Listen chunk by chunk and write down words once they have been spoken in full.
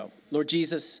Lord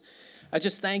Jesus, I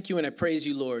just thank you and I praise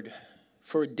you, Lord,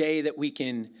 for a day that we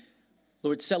can,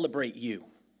 Lord, celebrate you.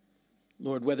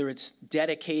 Lord, whether it's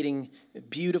dedicating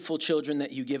beautiful children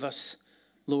that you give us,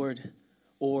 Lord,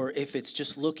 or if it's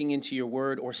just looking into your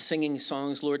word or singing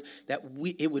songs, Lord, that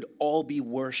it would all be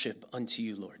worship unto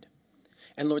you, Lord.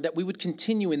 And Lord, that we would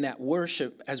continue in that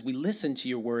worship as we listen to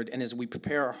your word and as we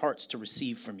prepare our hearts to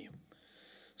receive from you.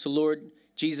 So Lord,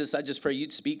 Jesus, I just pray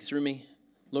you'd speak through me.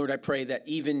 Lord, I pray that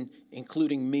even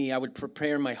including me, I would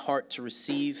prepare my heart to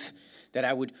receive, that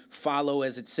I would follow,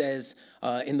 as it says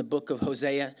in the book of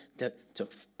Hosea, to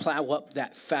plow up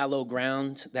that fallow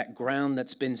ground, that ground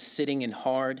that's been sitting and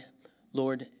hard,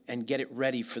 Lord, and get it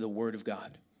ready for the word of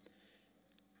God.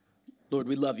 Lord,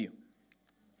 we love you.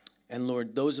 And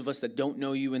Lord, those of us that don't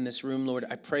know you in this room, Lord,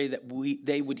 I pray that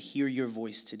they would hear your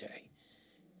voice today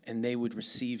and they would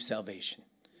receive salvation.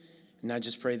 And I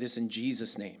just pray this in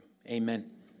Jesus' name. Amen.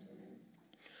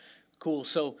 Cool.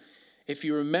 So if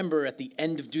you remember at the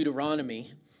end of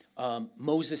Deuteronomy,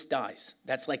 Moses dies.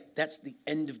 That's the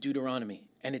end of Deuteronomy.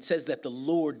 And it says that the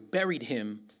Lord buried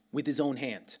him with his own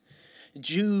hand.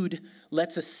 Jude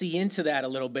lets us see into that a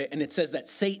little bit. And it says that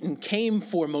Satan came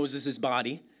for Moses'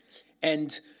 body.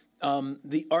 And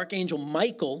the archangel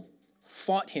Michael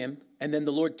fought him. And then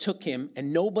the Lord took him.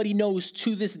 And nobody knows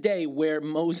to this day where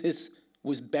Moses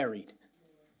was buried,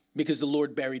 because the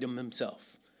Lord buried him himself.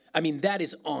 I mean, that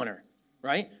is honor,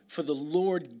 right? For the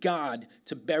Lord God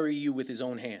to bury you with his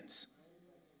own hands.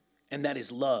 And that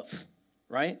is love,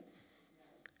 right?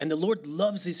 And the Lord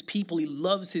loves his people. He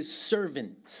loves his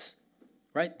servants,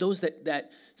 right? Those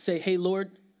that say, hey,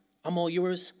 Lord, I'm all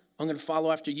yours. I'm going to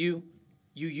follow after you.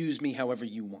 You use me however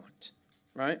you want,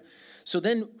 right? So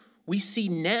then we see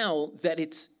now that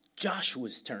it's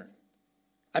Joshua's turn.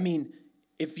 I mean,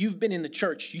 if you've been in the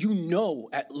church,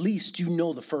 at least you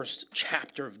know the first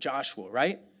chapter of Joshua,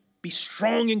 right? Be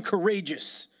strong and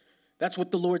courageous. That's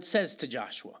what the Lord says to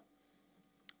Joshua.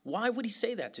 Why would he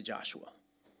say that to Joshua?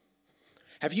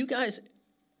 Have you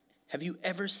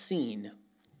ever seen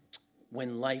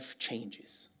when life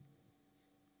changes?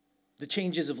 The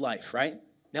changes of life, right?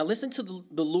 Now listen to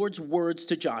the Lord's words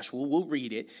to Joshua. We'll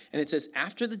read it. And it says,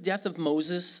 after the death of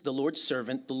Moses, the Lord's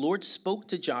servant, the Lord spoke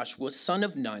to Joshua, son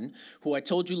of Nun, who I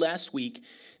told you last week,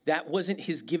 that wasn't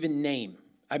his given name.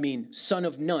 I mean, son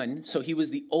of Nun, so he was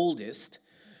the oldest.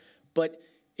 But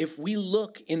if we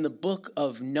look in the book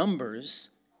of Numbers,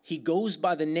 he goes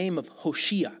by the name of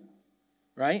Hoshea,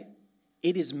 right?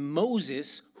 It is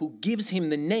Moses who gives him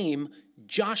the name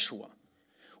Joshua,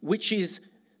 which is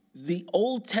the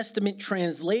Old Testament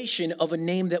translation of a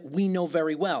name that we know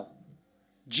very well,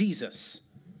 Jesus.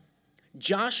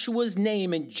 Joshua's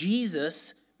name and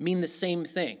Jesus mean the same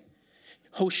thing.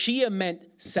 Hoshea meant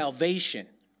salvation,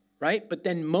 right? But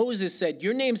then Moses said,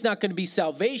 your name's not going to be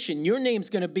salvation. Your name's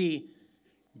going to be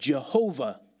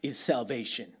Jehovah is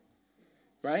salvation,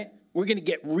 right? We're going to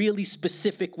get really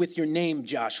specific with your name,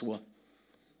 Joshua.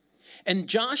 And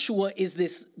Joshua is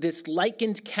this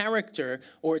likened character,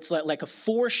 or it's like a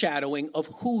foreshadowing of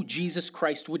who Jesus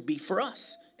Christ would be for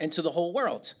us and to the whole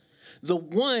world. The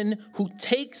one who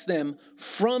takes them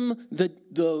from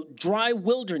the dry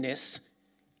wilderness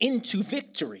into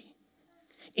victory,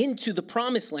 into the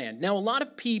promised land. Now, a lot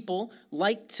of people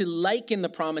like to liken the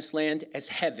promised land as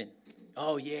heaven.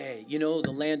 Oh, yeah,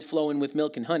 the land flowing with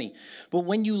milk and honey. But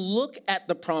when you look at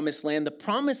the promised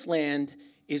land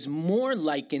is more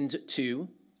likened to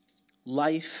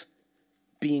life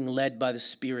being led by the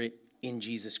Spirit in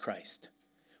Jesus Christ.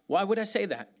 Why would I say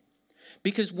that?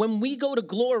 Because when we go to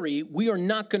glory, we are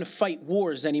not going to fight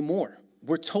wars anymore.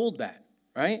 We're told that,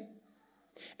 right?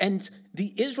 And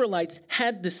the Israelites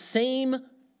had the same,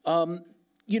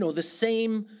 the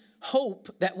same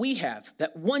hope that we have,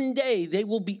 that one day they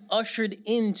will be ushered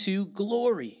into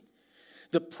glory.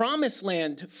 The promised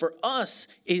land for us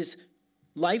is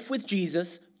life with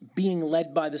Jesus, being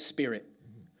led by the Spirit.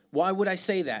 Why would I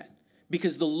say that?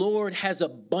 Because the Lord has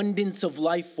abundance of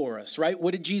life for us, right?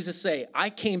 What did Jesus say? I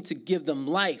came to give them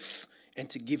life and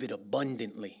to give it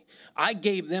abundantly. I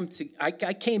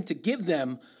came to give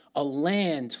them a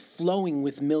land flowing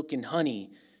with milk and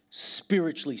honey,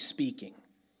 spiritually speaking,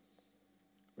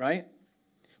 right?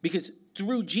 Because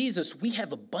through Jesus, we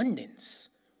have abundance.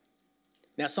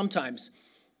 Now, sometimes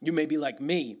you may be like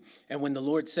me, and when the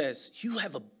Lord says, you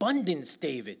have abundance,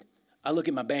 David, I look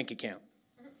at my bank account,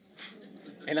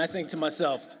 and I think to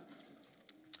myself,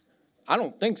 I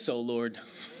don't think so, Lord.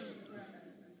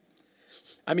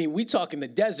 I mean, we talk in the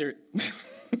desert,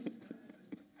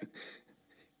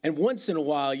 and once in a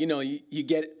while, you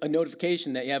get a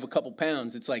notification that you have a couple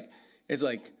pounds. It's like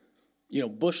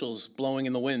bushels blowing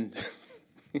in the wind.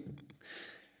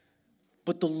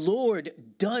 But the Lord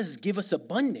does give us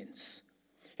abundance.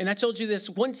 And I told you this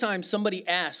one time, somebody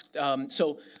asked,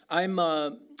 so I'm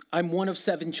one of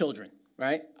 7 children,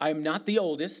 right? I'm not the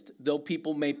oldest, though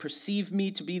people may perceive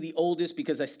me to be the oldest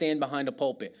because I stand behind a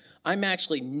pulpit. I'm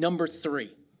actually number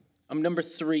 3. I'm number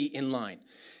 3 in line.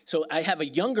 So I have a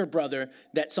younger brother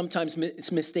that sometimes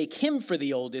mistake him for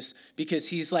the oldest because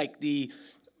he's like the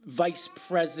vice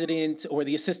president or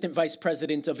the assistant vice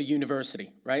president of a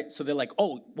university, right? So they're like,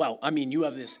 oh, well, I mean, you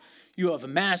have a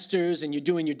master's and you're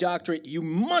doing your doctorate. You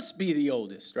must be the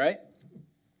oldest, right?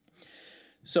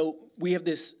 So we have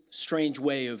this strange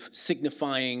way of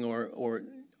signifying or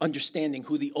understanding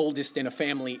who the oldest in a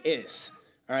family is,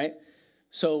 all right?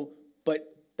 So,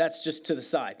 but that's just to the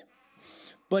side.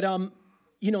 But,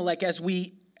 like as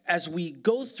we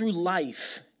go through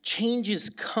life, changes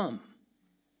come.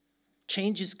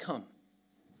 Changes come.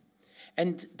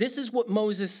 And this is what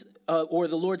Moses, or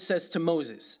the Lord says to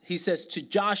Moses. He says to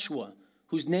Joshua,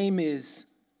 whose name is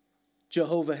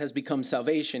Jehovah has become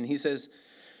salvation. He says,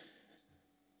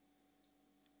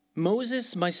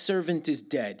 Moses, my servant, is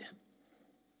dead.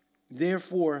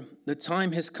 Therefore, the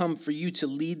time has come for you to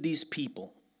lead these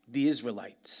people, the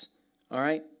Israelites. All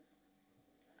right?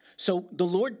 So the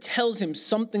Lord tells him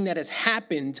something that has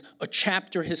happened, a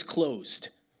chapter has closed.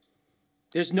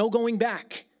 There's no going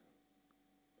back.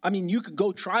 I mean, you could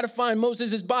go try to find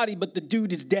Moses' body, but the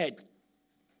dude is dead.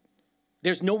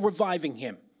 There's no reviving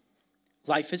him.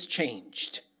 Life has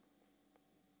changed.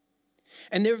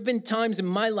 And there have been times in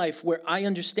my life where I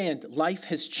understand life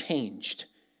has changed.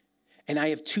 And I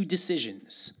have 2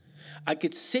 decisions. I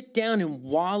could sit down and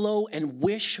wallow and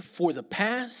wish for the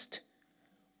past,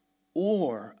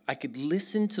 or I could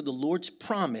listen to the Lord's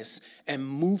promise and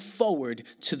move forward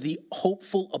to the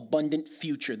hopeful, abundant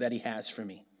future that he has for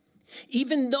me.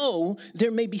 Even though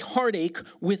there may be heartache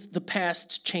with the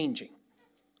past changing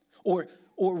or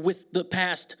with the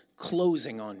past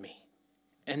closing on me,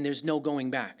 and there's no going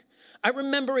back. I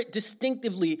remember it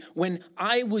distinctively when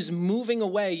I was moving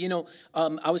away.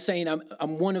 I was saying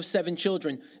I'm one of 7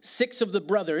 children. 6 of the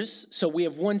brothers, so we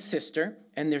have 1 sister,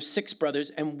 and there's 6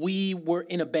 brothers, and we were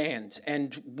in a band,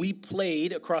 and we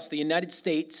played across the United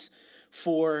States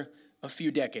for a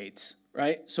few decades,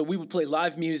 right? So we would play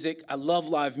live music. I love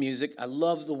live music. I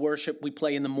love the worship we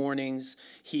play in the mornings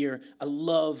here. I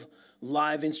love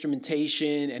live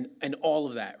instrumentation and all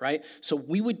of that, right? So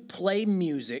we would play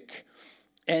music.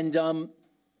 And,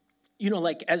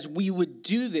 as we would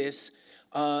do this,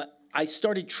 I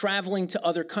started traveling to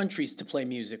other countries to play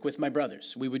music with my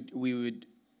brothers. We would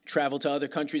travel to other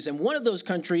countries. And one of those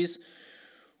countries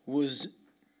was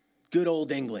good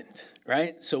old England,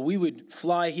 right? So we would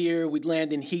fly here. We'd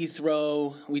land in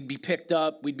Heathrow. We'd be picked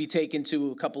up. We'd be taken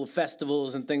to a couple of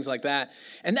festivals and things like that.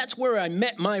 And that's where I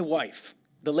met my wife,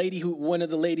 one of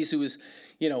the ladies who was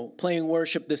playing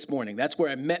worship this morning. That's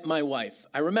where I met my wife.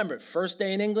 I remember, first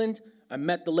day in England, I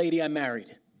met the lady I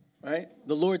married, right?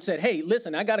 The Lord said, hey,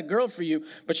 listen, I got a girl for you,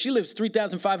 but she lives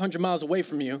 3,500 miles away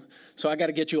from you, so I got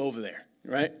to get you over there,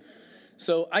 right?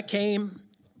 So I came,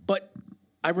 but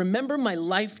I remember my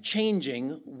life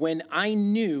changing when I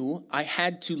knew I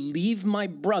had to leave my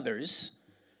brothers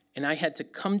and I had to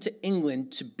come to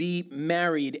England to be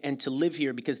married and to live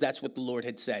here because that's what the Lord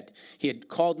had said. He had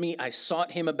called me. I sought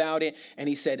him about it. And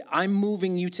he said, I'm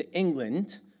moving you to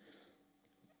England.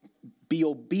 Be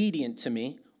obedient to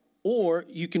me. Or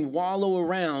you can wallow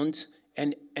around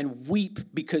and weep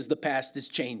because the past is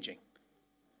changing.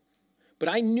 But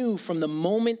I knew from the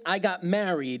moment I got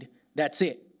married, that's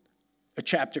it. A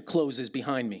chapter closes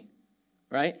behind me,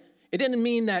 right? It doesn't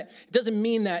mean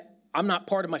that I'm not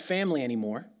part of my family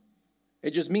anymore.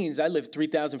 It just means I live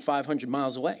 3,500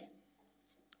 miles away,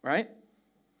 right?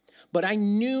 But I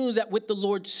knew that with the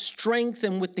Lord's strength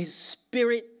and with his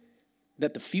Spirit,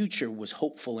 that the future was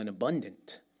hopeful and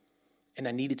abundant, and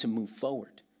I needed to move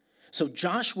forward. So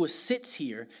Joshua sits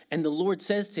here, and the Lord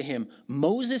says to him,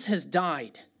 Moses has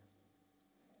died.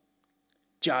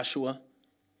 Joshua,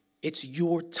 it's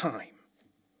your time.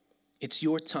 It's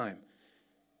your time.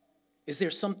 Is there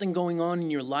something going on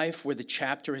in your life where the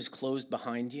chapter has closed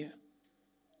behind you?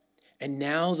 And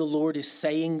now the Lord is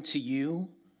saying to you,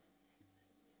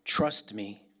 trust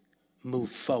me, move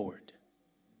forward.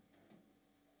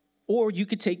 Or you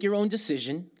could take your own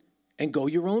decision and go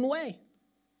your own way.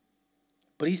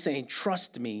 But he's saying,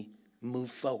 trust me,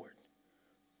 move forward.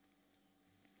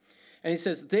 And he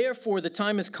says, therefore, the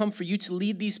time has come for you to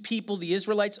lead these people, the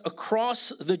Israelites,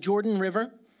 across the Jordan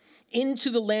River into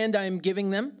the land I am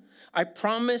giving them. I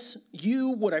promise you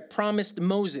what I promised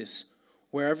Moses.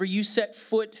 Wherever you set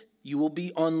foot, you will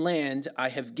be on land I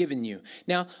have given you.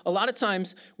 Now, a lot of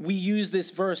times we use this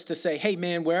verse to say, hey,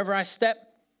 man, wherever I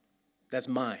step, that's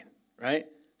mine, right?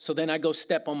 So then I go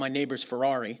step on my neighbor's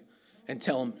Ferrari and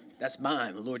tell him, that's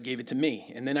mine. The Lord gave it to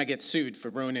me. And then I get sued for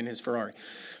ruining his Ferrari.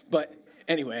 But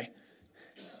anyway,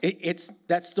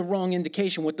 that's the wrong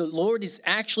indication. What the Lord is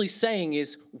actually saying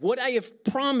is, what I have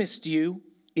promised you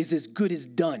is as good as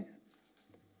done.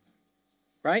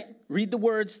 Right? Read the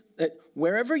words that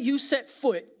wherever you set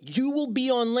foot, you will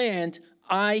be on land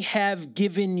I have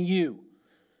given you.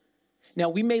 Now,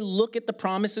 we may look at the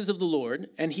promises of the Lord,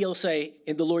 and he'll say,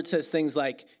 and the Lord says things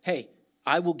like, hey,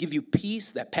 I will give you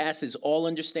peace that passes all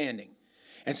understanding.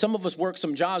 And some of us work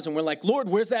some jobs, and we're like, Lord,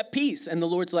 where's that peace? And the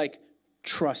Lord's like,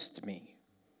 trust me.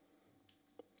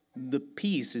 The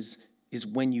peace is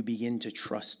when you begin to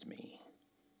trust me.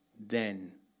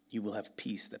 Then you will have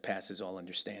peace that passes all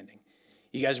understanding.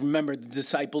 You guys remember the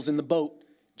disciples in the boat.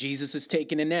 Jesus is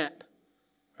taking a nap,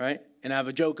 right? And I have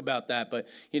a joke about that, but,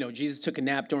 Jesus took a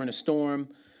nap during a storm.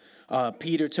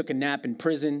 Peter took a nap in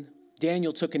prison.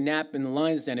 Daniel took a nap in the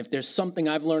lion's den. If there's something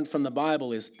I've learned from the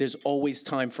Bible is there's always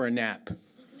time for a nap.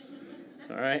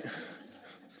 All right?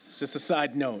 It's just a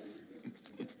side note.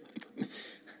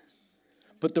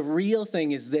 But the real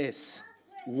thing is this.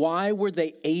 Why were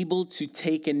they able to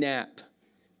take a nap?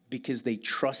 Because they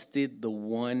trusted the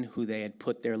one who they had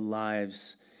put their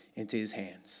lives into his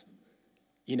hands.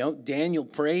 Daniel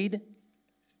prayed,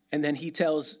 and then he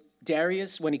tells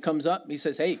Darius when he comes up, he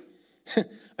says, hey,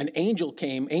 angels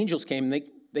came, and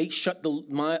they shut the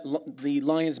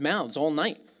lions' mouths all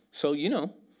night. So,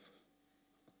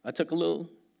 I took a little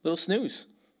snooze.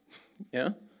 Yeah.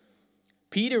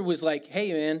 Peter was like,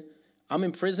 hey, man, I'm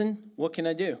in prison. What can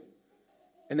I do?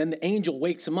 And then the angel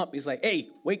wakes him up. He's like, hey,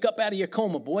 wake up out of your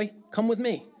coma, boy. Come with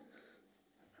me.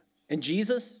 And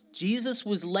Jesus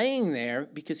was laying there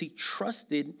because he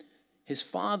trusted his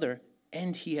Father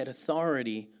and he had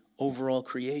authority over all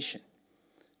creation.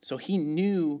 So he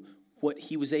knew what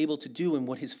he was able to do and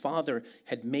what his Father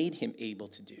had made him able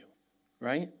to do,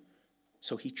 right?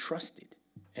 So he trusted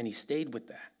and he stayed with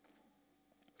that.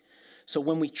 So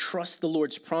when we trust the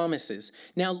Lord's promises,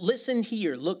 now listen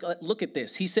here, look at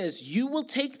this. He says, you will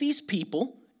take these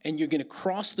people and you're going to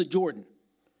cross the Jordan.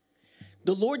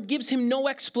 The Lord gives him no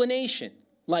explanation.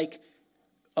 Like,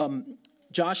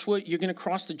 Joshua, you're going to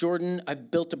cross the Jordan.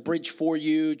 I've built a bridge for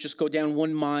you. Just go down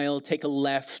 1 mile, take a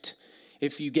left.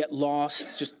 If you get lost,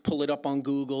 just pull it up on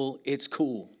Google. It's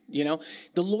cool. The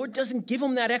Lord doesn't give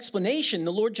him that explanation.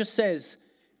 The Lord just says,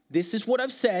 this is what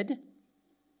I've said.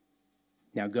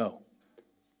 Now go.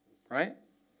 Right?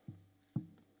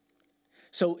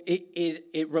 So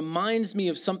it reminds me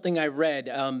of something I read.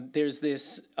 There's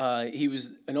this, he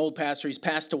was an old pastor. He's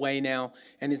passed away now,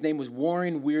 and his name was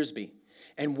Warren Wiersbe.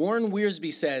 And Warren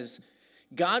Wiersbe says,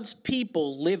 God's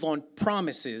people live on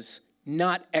promises,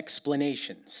 not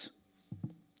explanations.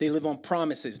 They live on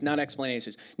promises, not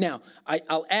explanations. Now,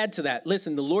 I'll add to that.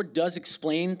 Listen, the Lord does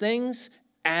explain things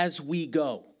as we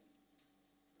go.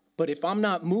 But if I'm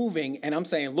not moving and I'm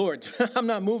saying, Lord, I'm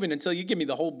not moving until you give me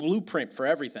the whole blueprint for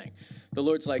everything. The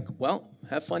Lord's like, well,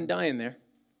 have fun dying there.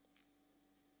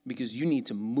 Because you need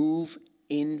to move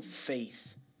in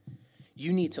faith.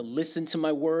 You need to listen to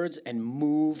my words and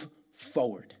move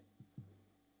forward.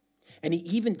 And he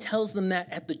even tells them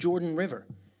that at the Jordan River.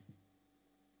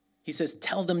 He says,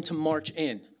 tell them to march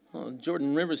in. Well,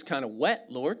 Jordan River's kind of wet,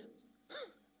 Lord.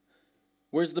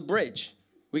 Where's the bridge?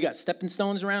 We got stepping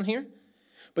stones around here?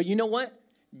 But you know what?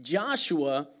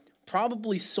 Joshua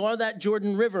probably saw that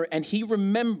Jordan River and he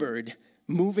remembered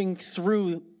moving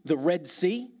through the Red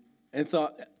Sea and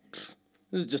thought, this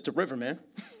is just a river, man.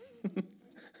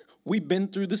 We've been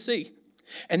through the sea.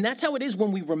 And that's how it is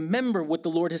when we remember what the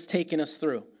Lord has taken us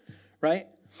through, right?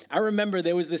 I remember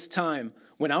there was this time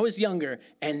when I was younger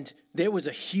and there was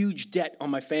a huge debt on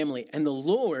my family and the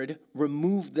Lord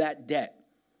removed that debt.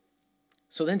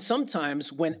 So then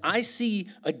sometimes when I see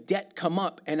a debt come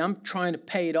up and I'm trying to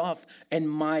pay it off and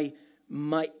my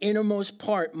innermost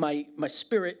part, my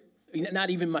spirit, not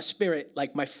even my spirit,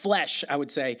 like my flesh, I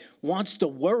would say, wants to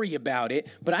worry about it.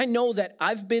 But I know that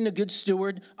I've been a good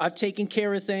steward. I've taken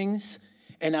care of things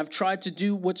and I've tried to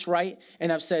do what's right.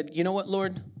 And I've said, you know what,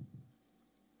 Lord?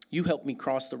 You helped me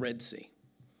cross the Red Sea.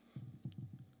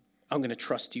 I'm going to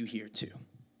trust you here too.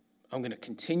 I'm going to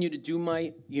continue to do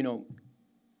my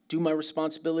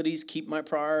responsibilities, keep my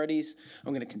priorities.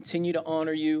 I'm going to continue to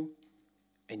honor you,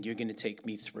 and you're going to take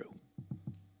me through.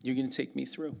 You're going to take me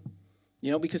through.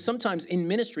 Because sometimes in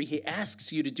ministry, he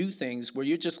asks you to do things where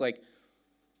you're just like,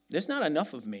 there's not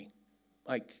enough of me.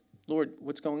 Like, Lord,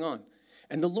 what's going on?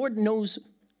 And the Lord knows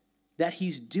that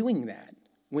he's doing that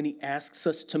when he asks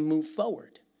us to move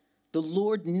forward. The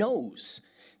Lord knows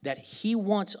that he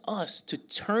wants us to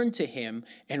turn to him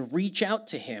and reach out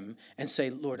to him and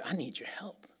say, Lord, I need your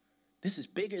help. This is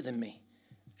bigger than me.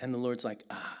 And the Lord's like,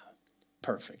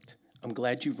 perfect. I'm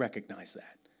glad you recognize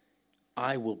that.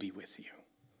 I will be with you.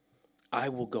 I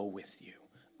will go with you.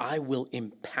 I will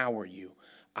empower you.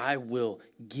 I will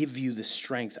give you the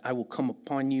strength. I will come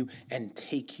upon you and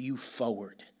take you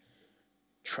forward.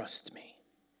 Trust me.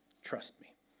 Trust me.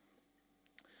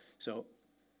 So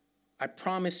I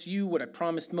promise you what I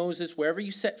promised Moses. Wherever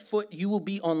you set foot, you will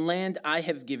be on land I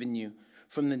have given you,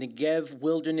 from the Negev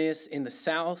wilderness in the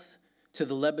south to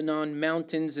the Lebanon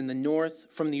mountains in the north,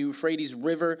 from the Euphrates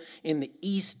River in the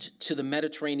east to the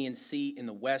Mediterranean Sea in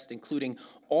the west, including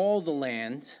all the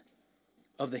land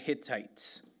of the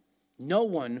Hittites. No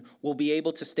one will be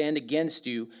able to stand against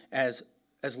you as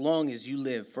long as you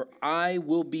live, for I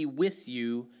will be with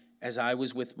you as I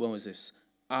was with Moses.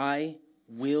 I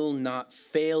will not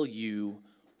fail you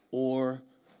or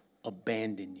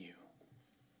abandon you.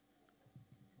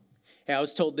 Hey, I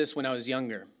was told this when I was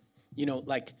younger.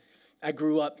 Like I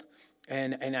grew up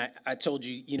and I told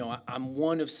you, I'm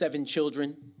one of 7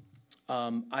 children.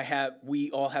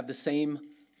 We all have the same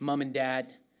mom and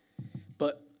dad,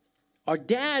 but our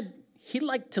dad, he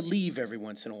liked to leave every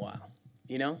once in a while,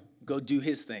 go do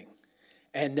his thing.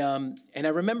 And I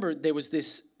remember there was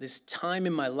this time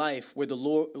in my life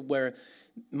where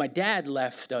my dad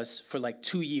left us for like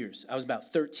 2 years. I was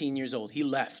about 13 years old. He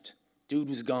left. Dude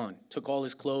was gone. Took all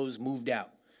his clothes, moved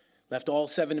out. Left all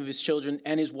 7 of his children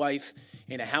and his wife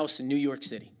in a house in New York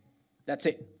City. That's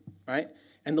it, right?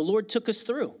 And the Lord took us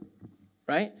through,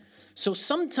 right? So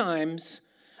sometimes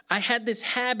I had this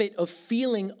habit of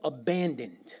feeling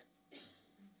abandoned,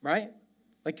 right?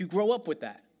 Like you grow up with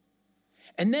that.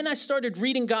 And then I started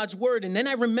reading God's word, and then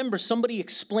I remember somebody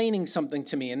explaining something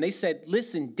to me, and they said,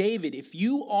 listen, David, if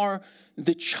you are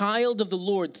the child of the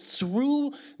Lord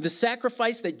through the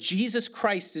sacrifice that Jesus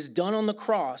Christ has done on the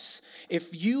cross, if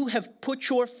you have put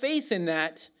your faith in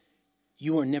that,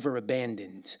 you are never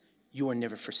abandoned. You are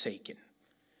never forsaken.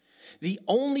 The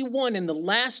only one and the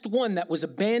last one that was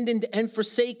abandoned and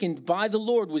forsaken by the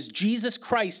Lord was Jesus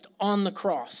Christ on the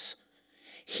cross.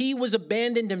 He was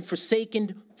abandoned and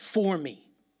forsaken for me.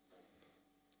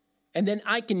 And then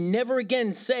I can never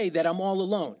again say that I'm all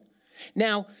alone.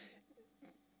 Now,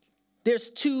 there's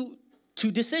two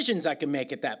decisions I can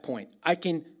make at that point. I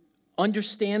can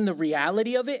understand the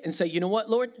reality of it and say, you know what,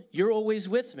 Lord, you're always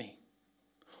with me.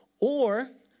 Or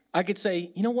I could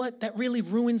say, you know what, that really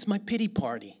ruins my pity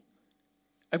party.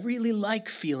 I really like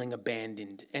feeling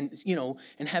abandoned and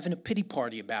having a pity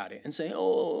party about it and say,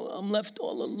 oh, I'm left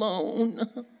all alone.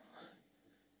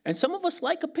 And some of us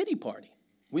like a pity party.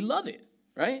 We love it,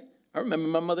 right? I remember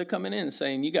my mother coming in and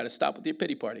saying, you got to stop with your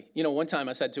pity party. One time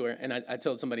I said to her, and I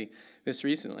told somebody this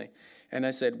recently, and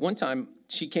I said, one time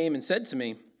she came and said to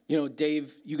me,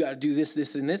 Dave, you got to do this,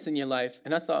 this, and this in your life.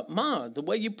 And I thought, Ma, the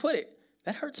way you put it,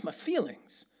 that hurts my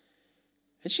feelings.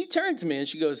 And she turned to me and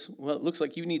she goes, well, it looks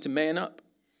like you need to man up.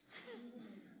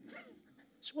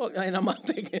 And I'm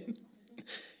thinking,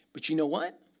 but you know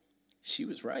what? She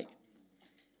was right.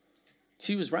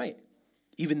 She was right.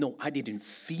 Even though I didn't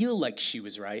feel like she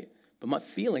was right, but my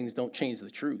feelings don't change the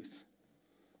truth.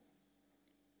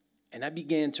 And I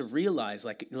began to realize,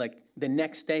 like the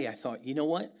next day, I thought, you know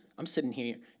what? I'm sitting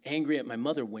here angry at my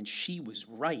mother when she was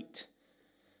right.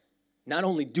 Not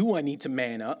only do I need to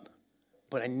man up,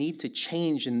 but I need to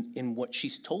change in what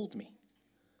she's told me.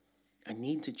 I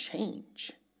need to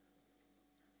change.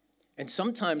 And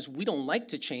sometimes we don't like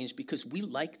to change because we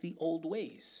like the old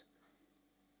ways.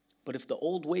 But if the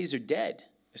old ways are dead,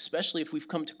 especially if we've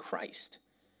come to Christ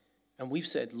and we've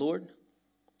said, Lord,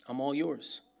 I'm all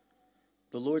yours.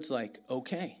 The Lord's like,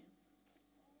 okay,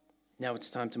 now it's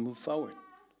time to move forward.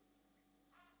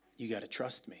 You got to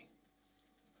trust me.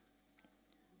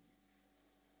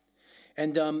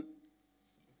 And, I'm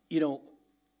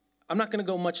not going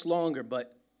to go much longer,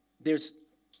 but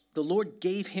the Lord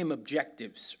gave him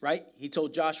objectives, right? He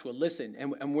told Joshua, listen,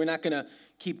 and we're not going to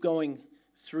keep going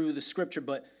through the scripture,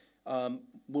 but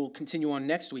we'll continue on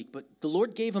next week. But the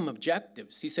Lord gave him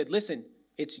objectives. He said, listen,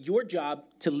 it's your job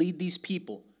to lead these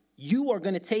people. You are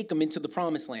going to take them into the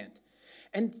promised land.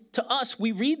 And to us,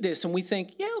 we read this and we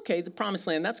think, yeah, okay, the promised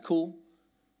land, that's cool.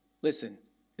 Listen,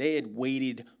 they had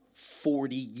waited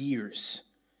 40 years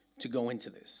to go into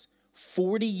this.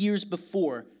 40 years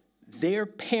before, their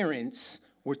parents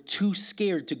were too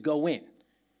scared to go in.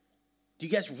 Do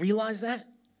you guys realize that?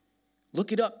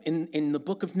 Look it up in the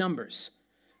book of Numbers.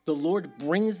 The Lord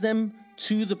brings them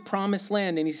to the promised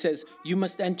land, and he says, you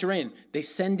must enter in. They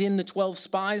send in the 12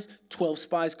 spies. 12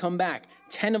 spies come back.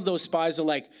 10 of those spies are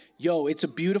like, yo, it's a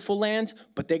beautiful land,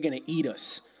 but they're going to eat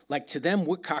us. Like, to them,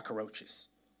 we're cockroaches.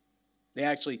 They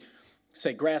actually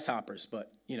say grasshoppers,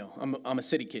 but, you know, I'm a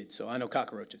city kid, so I know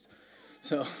cockroaches.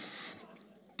 So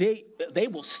they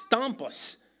will stomp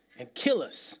us and kill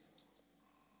us.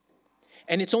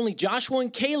 And it's only Joshua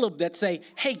and Caleb that say,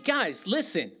 hey, guys,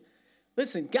 listen,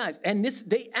 guys. And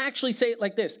they actually say it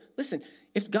like this. Listen,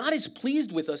 if God is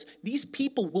pleased with us, these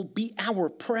people will be our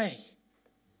prey.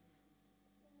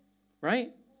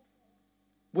 Right?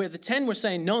 Where the 10 were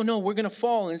saying, no, we're going to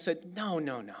fall. And said, no.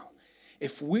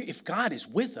 If God is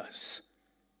with us,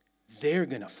 they're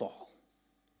going to fall.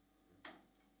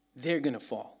 They're going to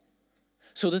fall.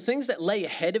 So the things that lay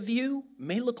ahead of you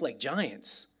may look like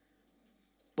giants,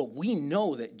 but we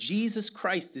know that Jesus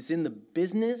Christ is in the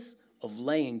business of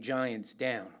laying giants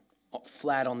down,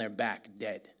 flat on their back,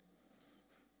 dead.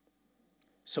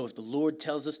 So if the Lord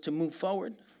tells us to move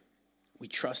forward, we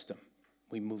trust him.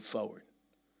 We move forward.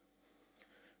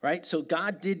 Right? So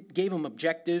God gave them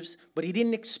objectives, but he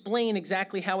didn't explain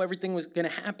exactly how everything was going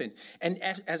to happen. And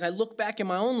as I look back in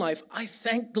my own life, I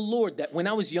thank the Lord that when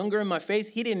I was younger in my faith,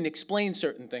 he didn't explain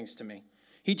certain things to me.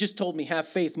 He just told me, have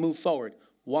faith, move forward.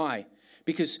 Why?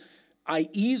 Because I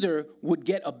either would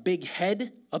get a big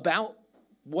head about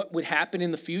what would happen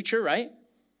in the future, right?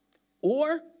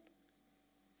 Or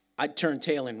I'd turn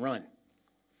tail and run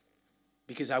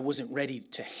because I wasn't ready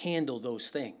to handle those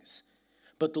things.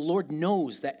 But the Lord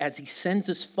knows that as he sends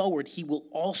us forward, he will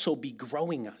also be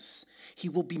growing us. He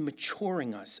will be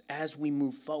maturing us as we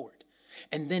move forward.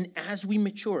 And then as we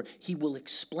mature, he will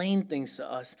explain things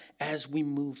to us as we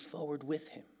move forward with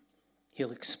him.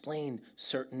 He'll explain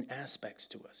certain aspects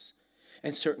to us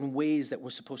and certain ways that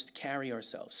we're supposed to carry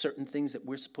ourselves, certain things that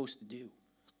we're supposed to do.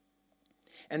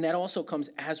 And that also comes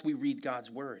as we read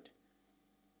God's word.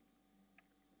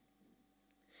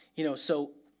 You know,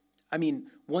 so I mean,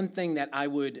 one thing that I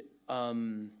would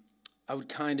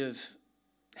kind of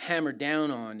hammer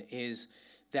down on is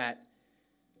that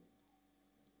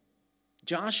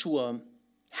Joshua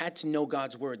had to know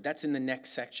God's word. That's in the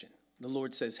next section. The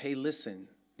Lord says, hey, listen,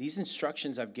 these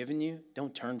instructions I've given you,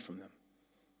 don't turn from them.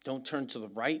 Don't turn to the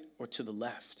right or to the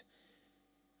left.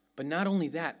 But not only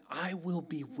that, I will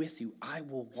be with you. I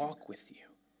will walk with you.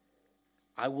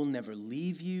 I will never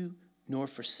leave you nor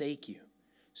forsake you.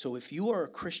 So if you are a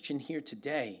Christian here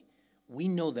today, we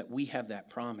know that we have that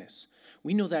promise.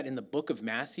 We know that in the book of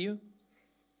Matthew,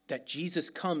 that Jesus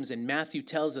comes and Matthew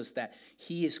tells us that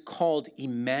he is called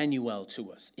Emmanuel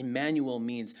to us. Emmanuel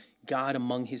means God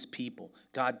among his people.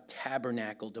 God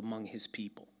tabernacled among his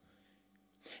people.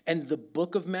 And the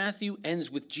book of Matthew ends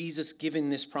with Jesus giving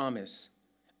this promise.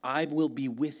 I will be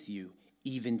with you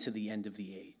even to the end of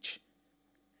the age.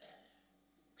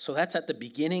 So that's at the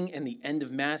beginning and the end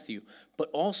of Matthew. But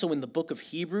also in the book of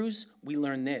Hebrews, we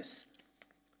learn this.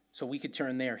 So we could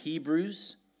turn there.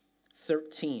 Hebrews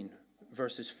 13,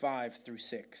 verses 5 through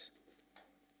 6.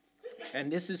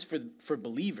 And this is for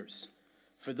believers,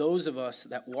 for those of us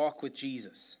that walk with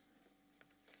Jesus.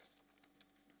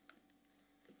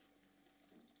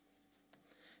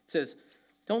 It says,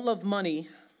 don't love money.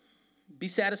 Be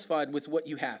satisfied with what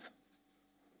you have.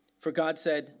 For God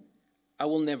said, I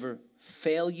will never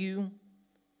fail you.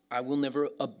 I will never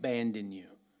abandon you.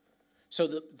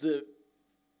 So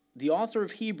the author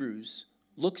of Hebrews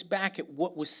looks back at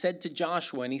what was said to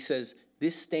Joshua and he says,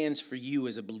 this stands for you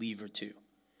as a believer too.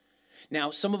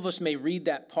 Now, some of us may read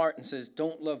that part and says,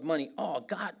 don't love money. Oh,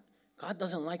 God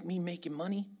doesn't like me making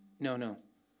money. No.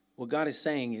 What God is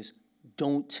saying is,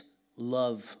 don't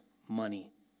love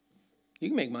money. You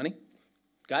can make money.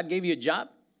 God gave you a job.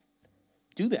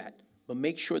 Do that. But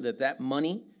make sure that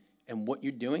money and what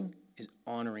you're doing is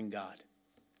honoring God.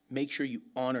 Make sure you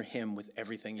honor him with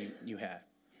everything you have.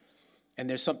 And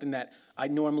there's something that I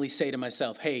normally say to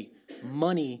myself, hey,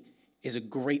 money is a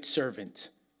great servant,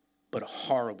 but a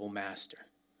horrible master.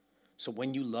 So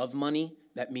when you love money,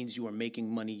 that means you are making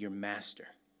money your master.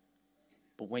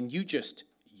 But when you just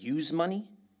use money,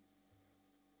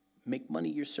 make money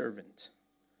your servant.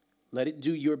 Let it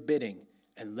do your bidding,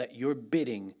 and let your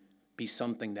bidding be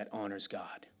something that honors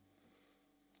God.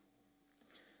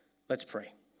 Let's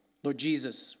pray. Lord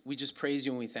Jesus, we just praise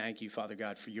you and we thank you, Father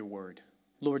God, for your word.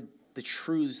 Lord, the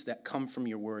truths that come from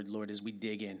your word, Lord, as we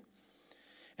dig in.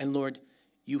 And Lord,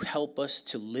 you help us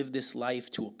to live this life,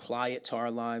 to apply it to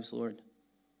our lives, Lord.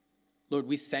 Lord,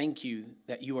 we thank you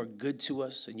that you are good to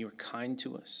us and you're kind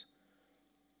to us.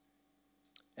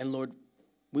 And Lord,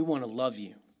 we want to love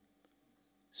you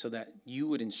so that you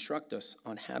would instruct us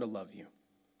on how to love you.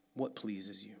 what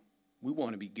pleases you. We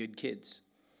want to be good kids.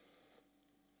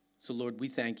 So, Lord, we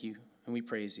thank you and we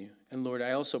praise you. And, Lord,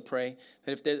 I also pray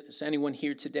that if there's anyone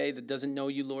here today that doesn't know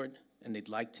you, Lord, and they'd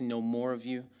like to know more of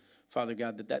you, Father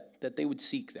God, that they would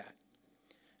seek that.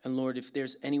 And, Lord, if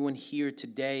there's anyone here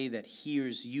today that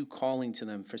hears you calling to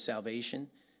them for salvation,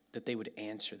 that they would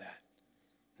answer that.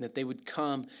 And that they would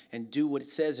come and do what it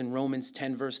says in Romans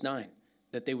 10, verse 9,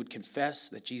 that they would confess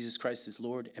that Jesus Christ is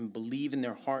Lord and believe in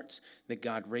their hearts that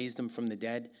God raised him from the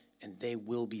dead, and they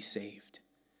will be saved.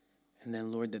 And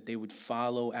then, Lord, that they would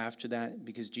follow after that,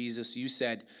 because Jesus, you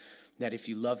said that if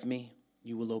you love me,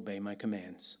 you will obey my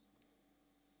commands.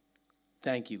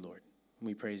 Thank you, Lord.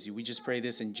 We praise you. We just pray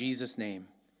this in Jesus' name.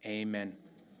 Amen.